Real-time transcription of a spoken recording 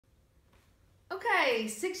Okay,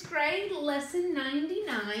 6th grade, lesson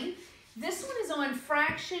 99. This one is on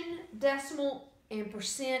fraction, decimal, and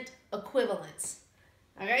percent equivalence.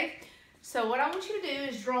 Okay, so what I want you to do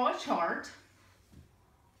is draw a chart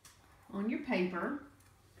on your paper.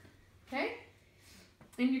 Okay,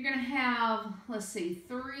 and you're going to have, let's see,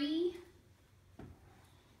 3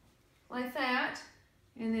 like that,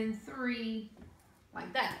 and then 3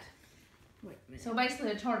 like that. Wait a minute. So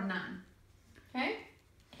basically a chart of 9. Okay?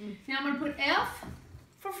 Now I'm going to put F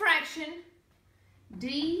for fraction,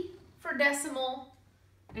 D for decimal,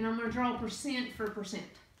 and I'm going to draw percent for percent.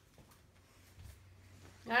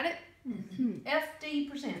 Got it? FD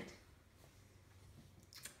percent.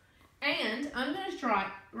 And I'm going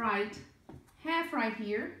to write half right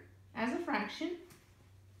here as a fraction,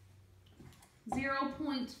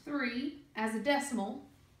 0.3 as a decimal,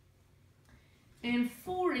 and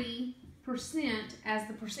 40% as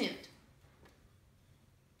the percent.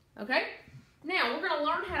 Okay? Now, we're going to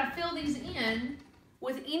learn how to fill these in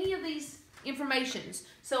with any of these informations.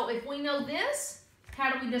 So, if we know this,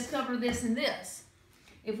 how do we discover this and this?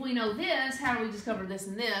 If we know this, how do we discover this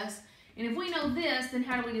and this? And if we know this, then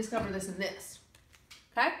how do we discover this and this?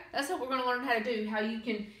 Okay? That's what we're going to learn how to do. How you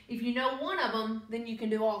can, if you know one of them, then you can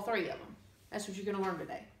do all 3 of them. That's what you're going to learn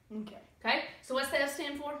today. Okay. Okay? So, what's the F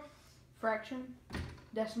stand for? Fraction,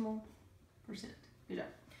 decimal, percent. Good job.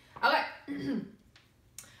 Okay.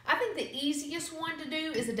 I think the easiest one to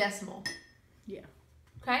do is a decimal. Yeah.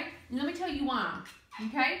 Okay? And let me tell you why.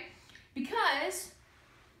 Okay? Because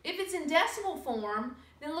if it's in decimal form,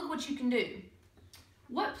 then look what you can do.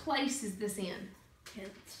 What place is this in?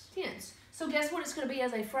 Tenths. Tenths. So guess what it's going to be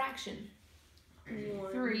as a fraction?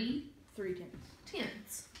 3 tenths.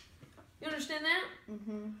 tenths. You understand that?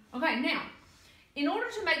 Mm-hmm. Okay, now, in order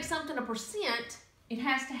to make something a percent, it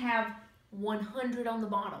has to have 100 on the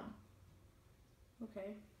bottom.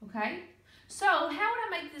 Okay. Okay? So, how would I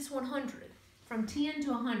make this 100? From 10 to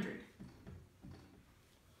 100?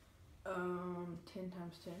 10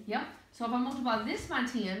 times 10. Yep. So, if I multiply this by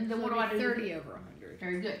 10, then So what do I do? 30 over 100.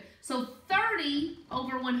 Very good. So, 30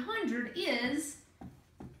 over 100 is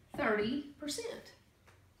 30%.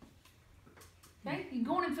 Okay? You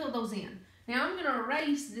go on and fill those in. Now, I'm going to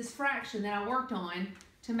erase this fraction that I worked on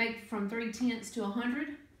to make from 3 tenths to 100.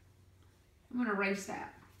 I'm going to erase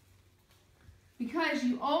that. Because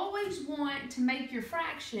you always want to make your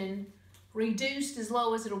fraction reduced as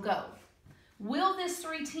low as it'll go. Will this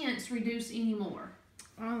 3 tenths reduce any more?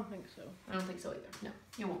 I don't think so. I don't think so either. No,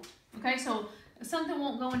 it won't. Okay, so something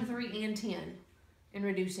won't go into 3 and 10 and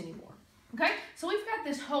reduce anymore. Okay, so we've got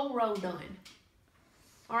this whole row done.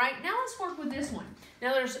 All right, now let's work with this one.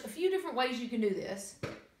 Now there's a few different ways you can do this.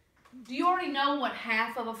 Do you already know what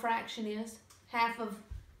half of a fraction is? Half of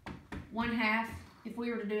 1/2, if we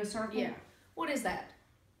were to do a circle? Yeah. What is that?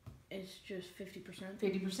 It's just 50%.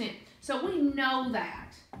 50%. So we know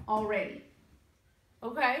that already.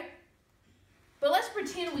 Okay? But let's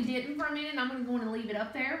pretend we didn't for a minute. I'm going to go in and leave it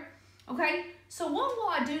up there. Okay? So what will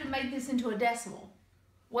I do to make this into a decimal?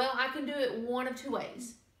 Well, I can do it one of 2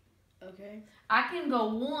 ways. Okay. I can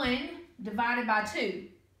go 1 divided by 2,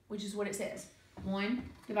 which is what it says. 1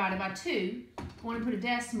 divided by 2. I want to put a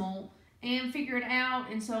decimal and figure it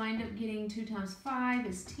out, and so I end up getting 2 times 5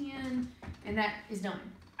 is 10, and that is done.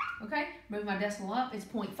 Okay? Move my decimal up, it's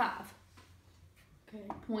 0.5. Okay.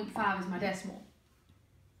 0.5 is my decimal.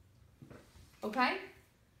 Okay?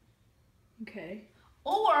 Okay.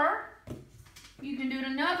 Or you can do it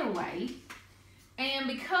another way, and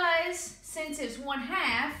because since it's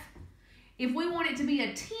 1/2, if we want it to be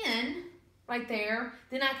a 10 right there,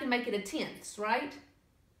 then I can make it a tenths, right?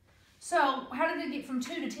 So how did it get from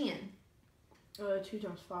 2 to 10? 2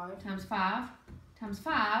 times 5. Times 5 times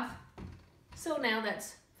 5. So now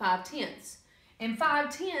that's 5 tenths. And 5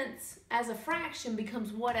 tenths as a fraction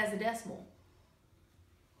becomes what as a decimal?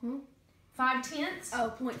 5 tenths?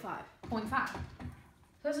 Oh, 0.5. 0.5. So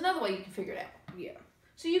that's another way you can figure it out. Yeah.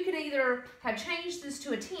 So you could either have changed this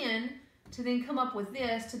to a 10 to then come up with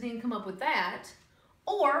this to then come up with that,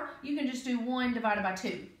 or you can just do 1 divided by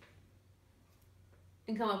 2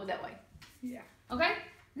 and come up with that way. Yeah. Okay?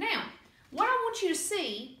 Now, what I want you to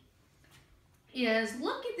see is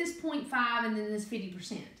look at this 0.5 and then this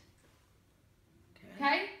 50%.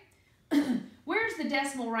 Okay? Where's the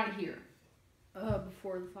decimal right here?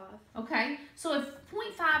 Before the 5. Okay, so if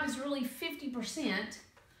 0.5 is really 50%,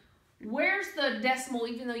 where's the decimal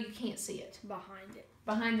even though you can't see it? Behind it.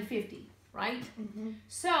 Behind the 50, right? Mm-hmm.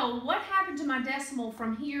 So what happened to my decimal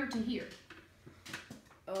from here to here?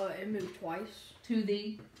 It moved twice. To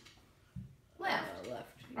the left, Left.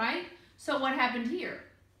 right? So what happened here?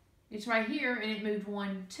 It's right here and it moved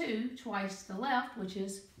 1, 2, twice to the left, which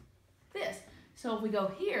is this. So if we go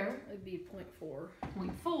here, It'd be 0.4.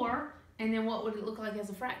 0.4, and then what would it look like as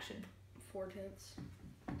a fraction? 4/10.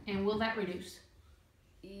 And will that reduce?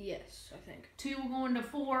 Yes, I think. 2 will go into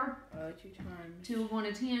 4. 2 times. 2 will go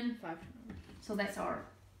into 10. 5 times. So that's our.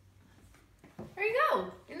 There you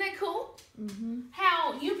go. Isn't that cool? Mm-hmm.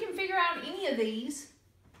 How you can figure out any of these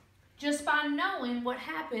just by knowing what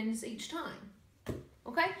happens each time.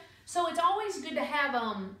 Okay? So it's always good to have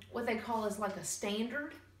what they call is like a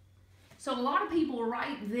standard. So a lot of people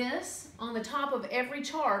write this on the top of every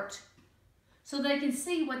chart so they can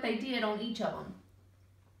see what they did on each of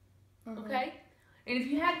them. Okay? And if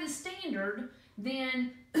you have the standard,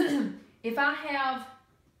 then if I have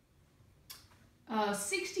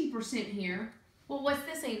 60% here, well, what's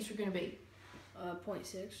this answer going to be?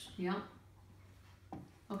 0.6. Yeah.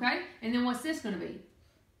 Okay? And then what's this going to be?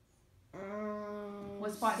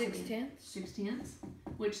 What's 6/10. 6/10,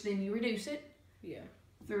 which then you reduce it. Yeah.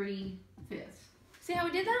 3/5. See how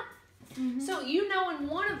we did that? Mm-hmm. So you knowing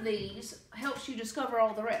one of these helps you discover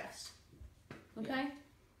all the rest. Okay? Yeah.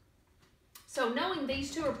 So knowing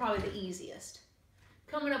these two are probably the easiest.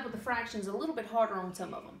 Coming up with the fractions a little bit harder on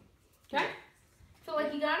some of them. Okay? Feel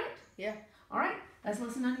like you got it? Yeah. All right. That's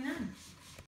lesson 99.